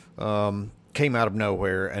came out of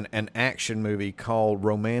nowhere, an action movie called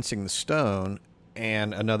Romancing the Stone,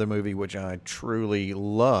 and another movie which I truly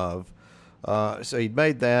love. So he'd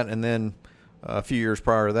made that, and then a few years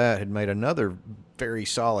prior to that had made another very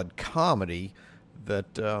solid comedy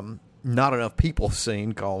that not enough people have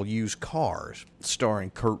seen, called Used Cars,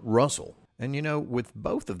 starring Kurt Russell. And, with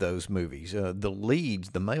both of those movies,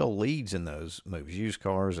 the male leads in those movies, Used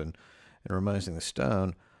Cars and Romancing the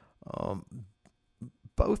Stone,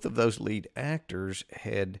 both of those lead actors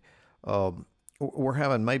were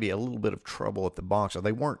having maybe a little bit of trouble at the box office.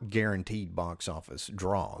 They weren't guaranteed box office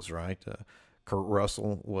draws, right? Kurt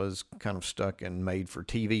Russell was kind of stuck in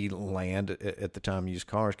made-for-TV land at the time Used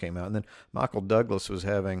Cars came out. And then Michael Douglas was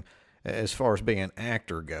having, as far as being an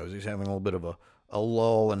actor goes, he's having a little bit of a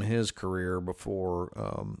lull in his career before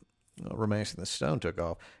Romancing the Stone took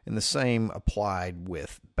off. And the same applied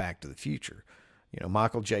with Back to the Future.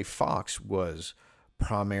 Michael J. Fox was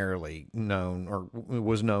primarily known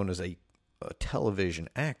as a television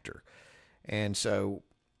actor. And so,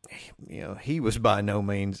 he was by no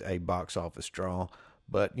means a box office draw,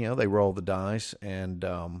 but, they rolled the dice and,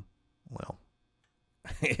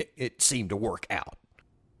 it seemed to work out.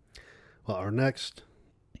 Well, our next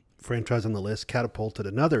franchise on the list catapulted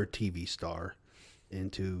another TV star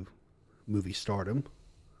into movie stardom.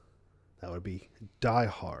 That would be Die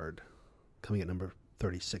Hard, coming at number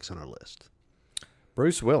 36 on our list.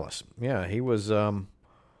 Bruce Willis. Yeah, he was,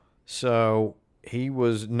 so he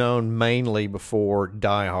was known mainly before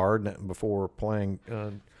Die Hard, before playing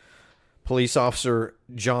police officer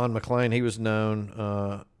John McClane. He was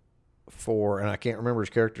known for, and I can't remember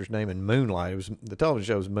his character's name in Moonlight. It was the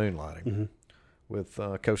television show was Moonlighting, mm-hmm. with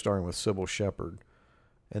co-starring with Sybil Shepherd.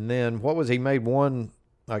 And then he made one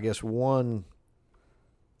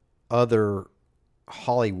other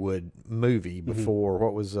Hollywood movie before. Mm-hmm.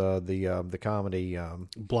 What was the comedy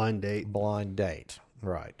Blind Date? Blind Date,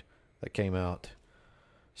 right? That came out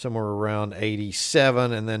somewhere around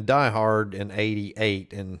 87, and then Die Hard in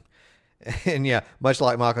 88, and yeah, much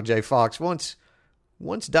like Michael J. Fox, once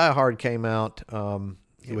Die Hard came out,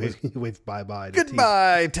 he waved bye-bye.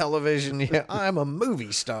 Goodbye, television. Yeah, I'm a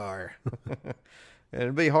movie star. And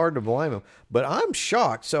it'd be hard to blame him. But I'm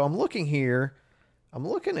shocked. So I'm looking here. I'm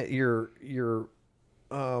looking at your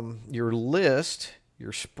list,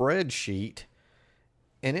 your spreadsheet,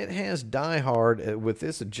 and it has Die Hard with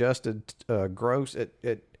this adjusted gross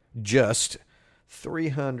at just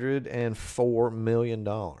 $304 million.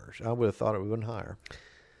 I would have thought it would have been higher.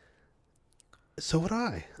 So would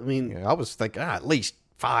I. I mean, I was thinking at least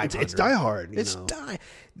 500. It's Die Hard.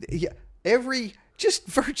 Just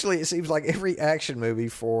virtually, it seems like every action movie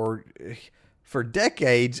for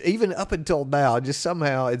decades, even up until now, just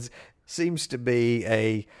somehow it seems to be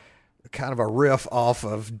a kind of a riff off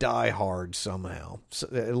of Die Hard somehow. So,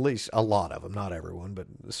 at least a lot of them, not everyone, but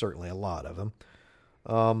certainly a lot of them.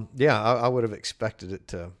 I would have expected it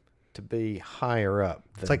to be higher up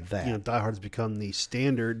than it's like, that. Die Hard's become the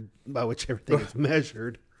standard by which everything is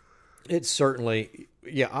measured. It's certainly,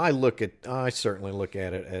 I certainly look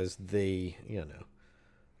at it as the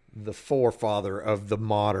forefather of the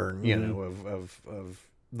modern, of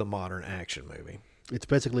the modern action movie. It's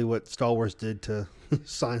basically what Star Wars did to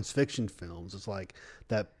science fiction films. It's like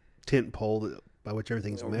that tent pole by which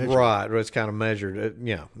everything's measured. Right, it's kind of measured,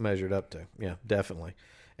 measured up to. Yeah, definitely.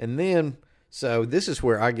 And then, so this is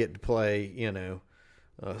where I get to play,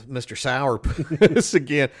 Mr. Sourpuss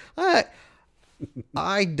again.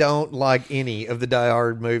 I don't like any of the Die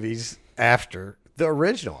Hard movies after the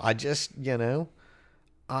original. I just,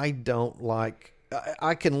 I don't like.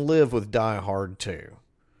 I can live with Die Hard 2.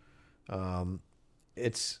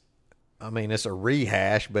 I mean, it's a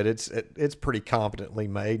rehash, but it's pretty competently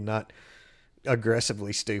made, not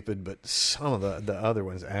aggressively stupid. But some of the other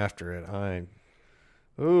ones after it,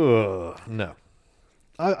 no.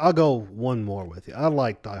 I'll go one more with you. I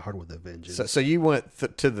like Die Hard with a Vengeance. So you went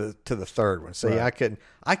to the third one. See, Right.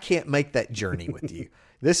 I can't make that journey with you.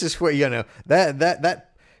 This is where that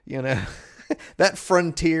that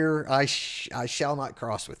frontier I shall not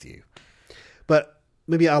cross with you. But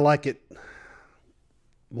maybe I like it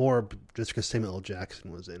more just because Samuel L.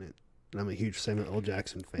 Jackson was in it. And I'm a huge Samuel L.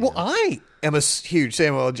 Jackson fan. Well, I am a huge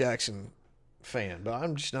Samuel L. Jackson fan, but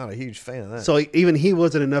I'm just not a huge fan of that. So even he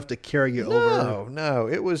wasn't enough to carry you over? No.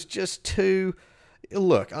 It was just too...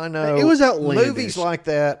 Look, I know it was outlandish. Movies like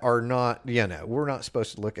that are not, we're not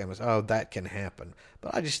supposed to look at them as, oh, that can happen.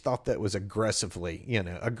 But I just thought that was aggressively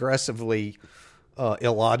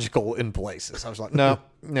illogical in places. I was like, no,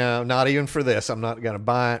 not even for this. I'm not going to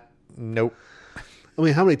buy it. Nope. I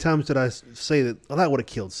mean, how many times did I say that? Well, that would have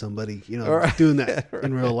killed somebody, doing that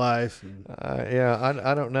in real life.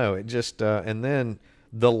 I don't know. It just and then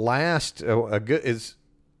the last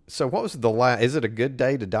so what was the last? Is it A Good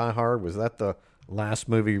Day to Die Hard? Was that the last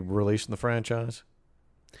movie released in the franchise?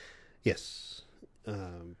 Yes,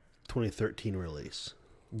 2013 release.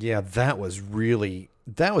 Yeah, that was really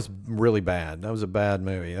bad. That was a bad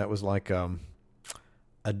movie. That was like a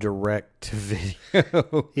direct to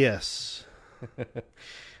video. Yes.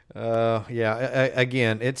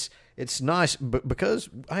 Again, it's nice, but because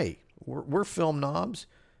hey, we're film knobs,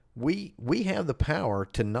 we have the power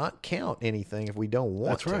to not count anything if we don't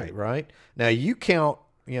want That's to. right. Right now, you count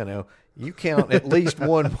at least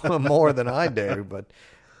one more than I do, but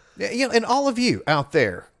and all of you out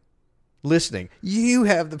there listening, you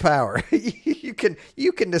have the power. you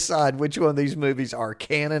can decide which one of these movies are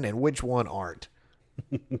canon and which one aren't.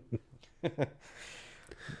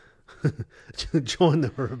 Join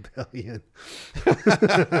the rebellion.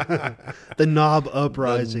 The Knob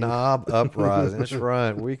Uprising. The Knob Uprising. That's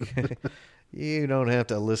right. You don't have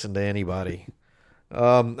to listen to anybody.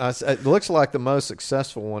 It looks like the most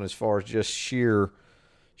successful one as far as just sheer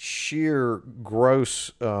gross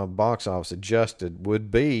box office adjusted would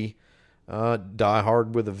be Die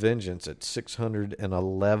Hard with a Vengeance at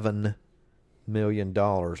 $611 million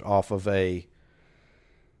off of a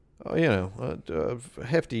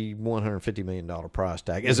hefty $150 million price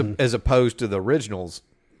tag, as opposed to the original's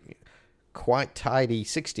quite tidy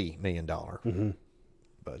 $60 million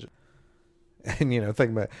budget. And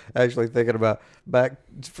thinking about back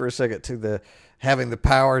for a second to having the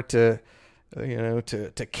power to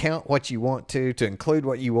count what you want to include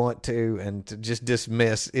what you want to, and to just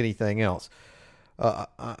dismiss anything else.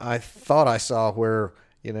 I thought I saw where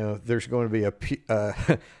there's going to be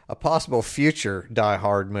a possible future Die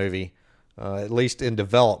Hard movie, at least in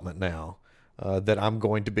development now, that I'm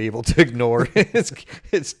going to be able to ignore.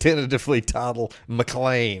 It's tentatively titled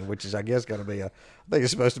McClane, which is, I guess, going to be I think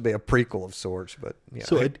it's supposed to be a prequel of sorts. But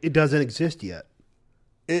so it doesn't exist yet.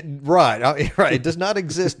 Right. It does not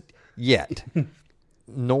exist yet,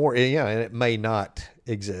 nor and it may not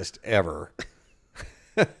exist ever.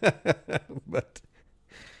 But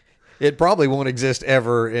it probably won't exist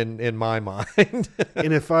ever in my mind.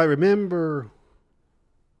 And if I remember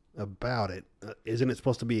about it, isn't it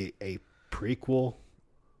supposed to be a prequel?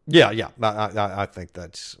 Yeah. I think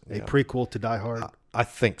that's a prequel to Die Hard. I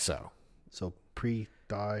think so. So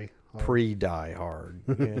pre-Die Hard. Pre-Die Hard.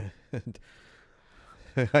 Yeah.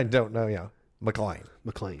 I don't know. Yeah, McClane.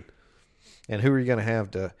 And who are you going to have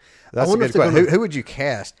to? That's a good question. Who would you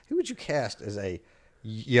cast? Who would you cast as a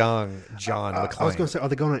young John McClane? I was going to say, are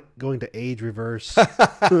they going to age reverse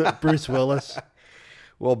Bruce Willis?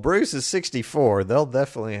 Well, Bruce is 64. They'll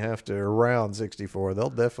definitely have to, around 64. They'll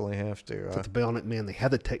definitely have to. But the Bionic Man, they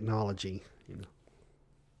have the technology,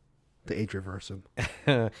 to age reverse him.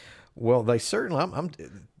 Well, they certainly.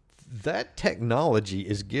 That technology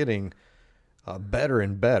is getting better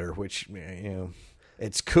and better, which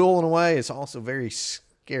it's cool in a way. It's also very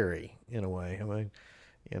scary in a way. I mean,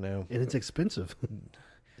 and it's expensive.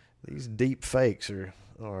 These deep fakes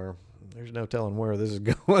are. There's no telling where this is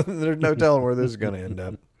going. There's no telling where this is going to end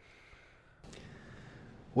up.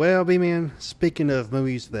 Well, B-Man, speaking of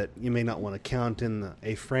movies that you may not want to count in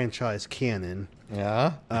a franchise canon,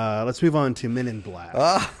 yeah, let's move on to Men in Black.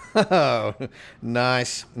 Oh,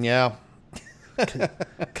 nice. Yeah.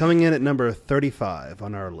 Coming in at number 35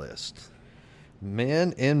 on our list.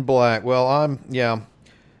 Men in Black. Well,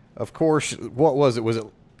 of course, what was it? Was it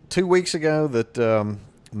 2 weeks ago that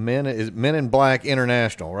Men in Black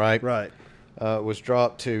International, right? Right. Was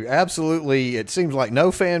dropped to absolutely, it seems like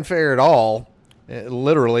no fanfare at all,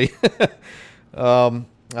 literally. I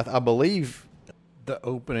believe the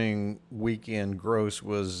opening weekend gross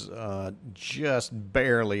was just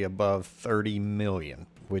barely above 30 million,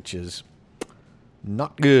 which is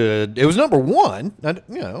not good. It was number one. It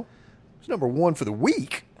was number one for the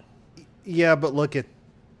week. Yeah, but look at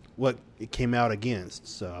what it came out against.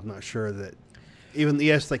 So I'm not sure that even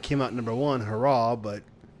yes, they came out number one, hurrah! But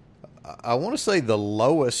I want to say the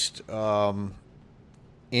lowest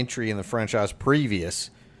entry in the franchise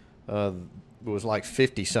previous was like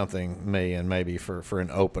 50-something million, maybe for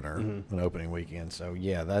an opener, an opening weekend. So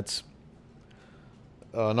yeah, that's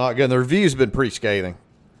not good. And the reviews have been pretty scathing,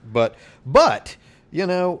 but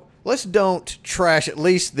let's don't trash. At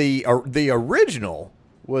least the original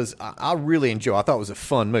was I really enjoy. I thought it was a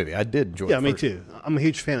fun movie. I did enjoy. Yeah, it me too. I'm a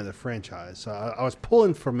huge fan of the franchise. So I was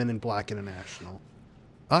pulling for Men in Black International.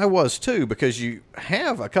 I was too, because you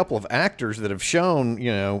have a couple of actors that have shown,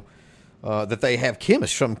 that they have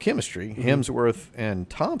some chemistry, Hemsworth and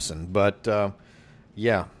Thompson. But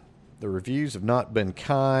yeah, the reviews have not been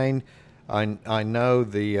kind. I know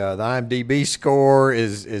the IMDb score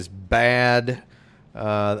is bad.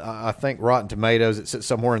 I think Rotten Tomatoes, it sits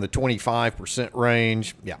somewhere in the 25%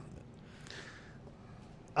 range. Yeah.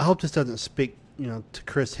 I hope this doesn't speak, to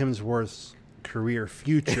Chris Hemsworth's career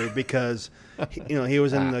future, because he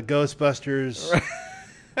was in the Ghostbusters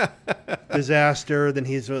disaster. Then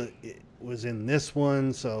he was in this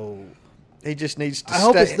one, so he just needs to. I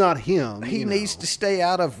hope it's not him. He needs to stay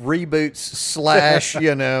out of reboots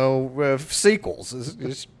 / sequels.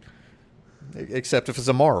 Except if it's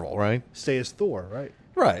a Marvel, right? Stay as Thor, right?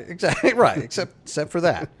 Right, exactly, right. Except for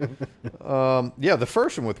that. Yeah, the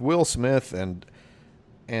first one with Will Smith and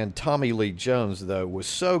Tommy Lee Jones, though, was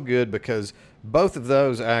so good because both of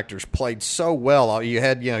those actors played so well. You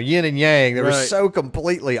had yin and yang; they were so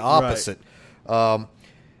completely opposite. Right.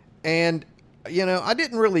 And I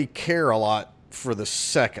didn't really care a lot for the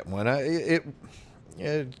second one. To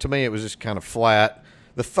me, it was just kind of flat.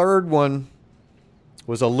 The third one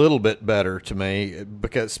was a little bit better to me,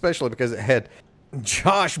 especially because it had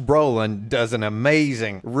Josh Brolin does an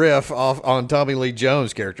amazing riff on Tommy Lee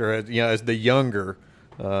Jones' character, as the younger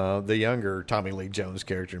Tommy Lee Jones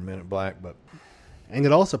character in Men in Black. And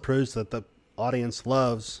it also proves that the audience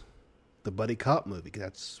loves the buddy cop movie.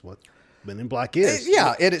 That's what Men in Black is.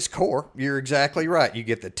 Yeah, at its core, you're exactly right. You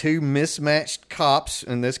get the two mismatched cops,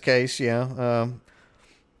 in this case,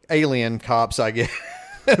 alien cops, I guess.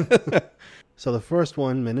 So the first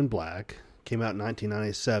one, Men in Black, came out in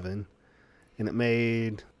 1997, and it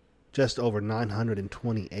made just over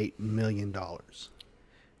 $928 million.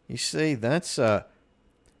 You see, that's a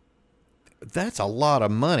lot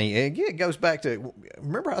of money. It goes back to,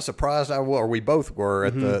 remember how surprised we both were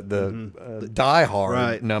at the Die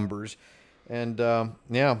Hard numbers. And and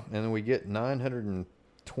then we get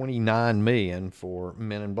 $929 million for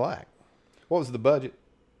Men in Black. What was the budget?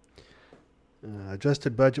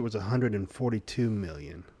 Adjusted budget was $142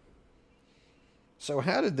 million. So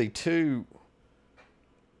how did the two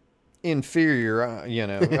inferior, I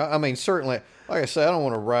mean, certainly, like I said, I don't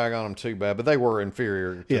want to rag on them too bad, but they were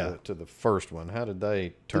inferior to the first one. How did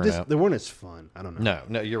they turn out? They weren't as fun. I don't know.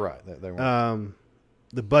 No, you're right. They weren't.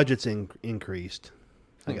 The budgets increased.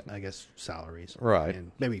 I guess salaries. Right.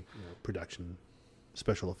 And maybe production,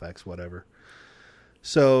 special effects, whatever.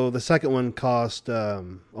 So the second one cost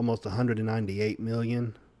almost $198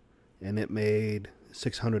 million, and it made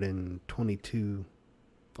almost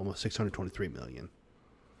 $623 million.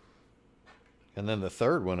 And then the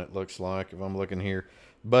third one, it looks like, if I'm looking here,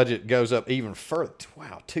 budget goes up even further.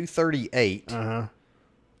 Wow, $238. Uh-huh.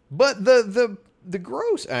 But the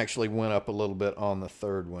gross actually went up a little bit on the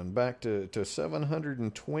third one, back to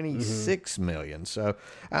 $726 million. So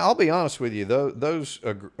I'll be honest with you, those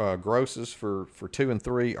grosses for 2 and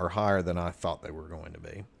 3 are higher than I thought they were going to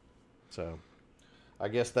be. So I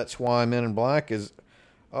guess that's why Men in Black is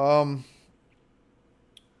a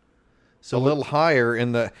little higher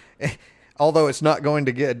in the. Although it's not going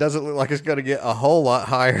to it doesn't look like it's going to get a whole lot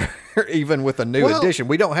higher, even with a new edition.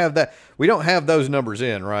 We don't have that. We don't have those numbers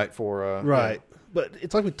in, right? Right. But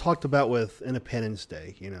it's like we talked about with Independence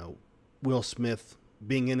Day, Will Smith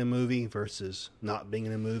being in a movie versus not being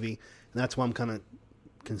in a movie. And that's why I'm kind of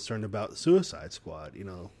concerned about Suicide Squad,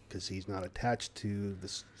 because he's not attached to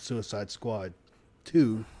the Suicide Squad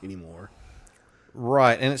 2 anymore.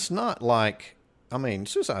 Right. And it's not like,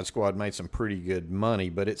 Suicide Squad made some pretty good money,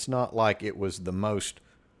 but it's not like it was the most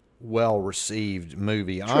well-received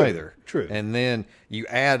movie either. True. And then you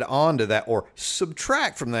add on to that, or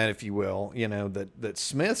subtract from that, if you will, that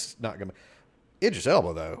Smith's not going to. Idris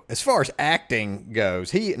Elba, though, as far as acting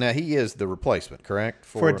goes, he is the replacement, correct?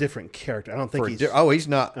 For a different character. I don't think he's... he's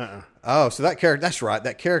not... Oh, so that character... That's right.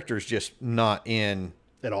 That character is just not in...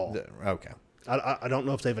 At all. Okay. I don't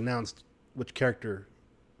know if they've announced which character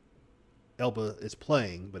Elba is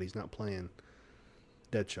playing, but he's not playing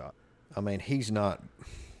Deadshot. I mean, he's not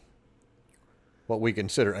what we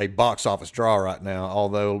consider a box office draw right now,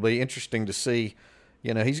 although it'll be interesting to see.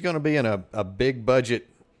 He's going to be in a big budget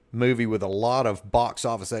movie with a lot of box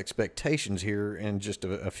office expectations here in just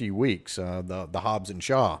a few weeks. The Hobbs and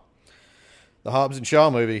Shaw. The Hobbs and Shaw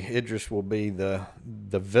movie, Idris will be the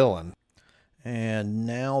villain. And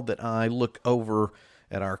now that I look over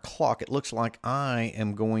at our clock, it looks like I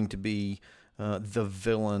am going to be the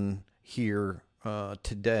villain here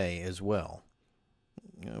today as well.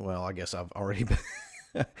 Well, I guess I've already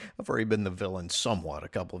been the villain somewhat a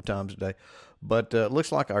couple of times today, but it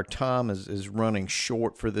looks like our time is running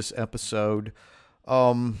short for this episode.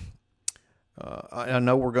 I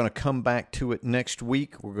know we're going to come back to it next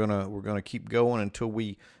week. We're gonna keep going until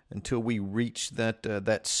we reach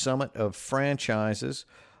that summit of franchises.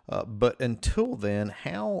 But until then,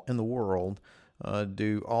 how in the world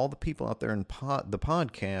do all the people out there in the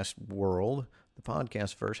podcast world, the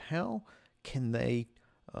podcast verse, how can they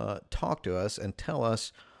talk to us and tell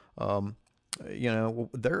us,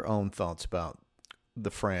 their own thoughts about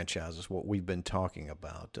the franchises, what we've been talking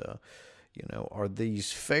about? Are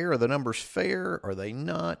these fair? Are the numbers fair? Are they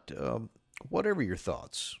not? Whatever your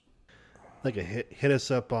thoughts. Like hit us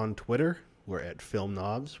up on Twitter. We're at Film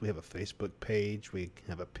Nobs. We have a Facebook page. We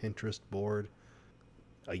have a Pinterest board,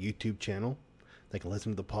 a YouTube channel. They can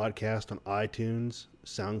listen to the podcast on iTunes,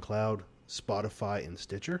 SoundCloud, Spotify, and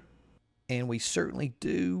Stitcher. And we certainly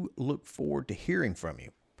do look forward to hearing from you.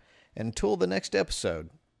 And until the next episode,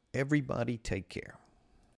 everybody take care.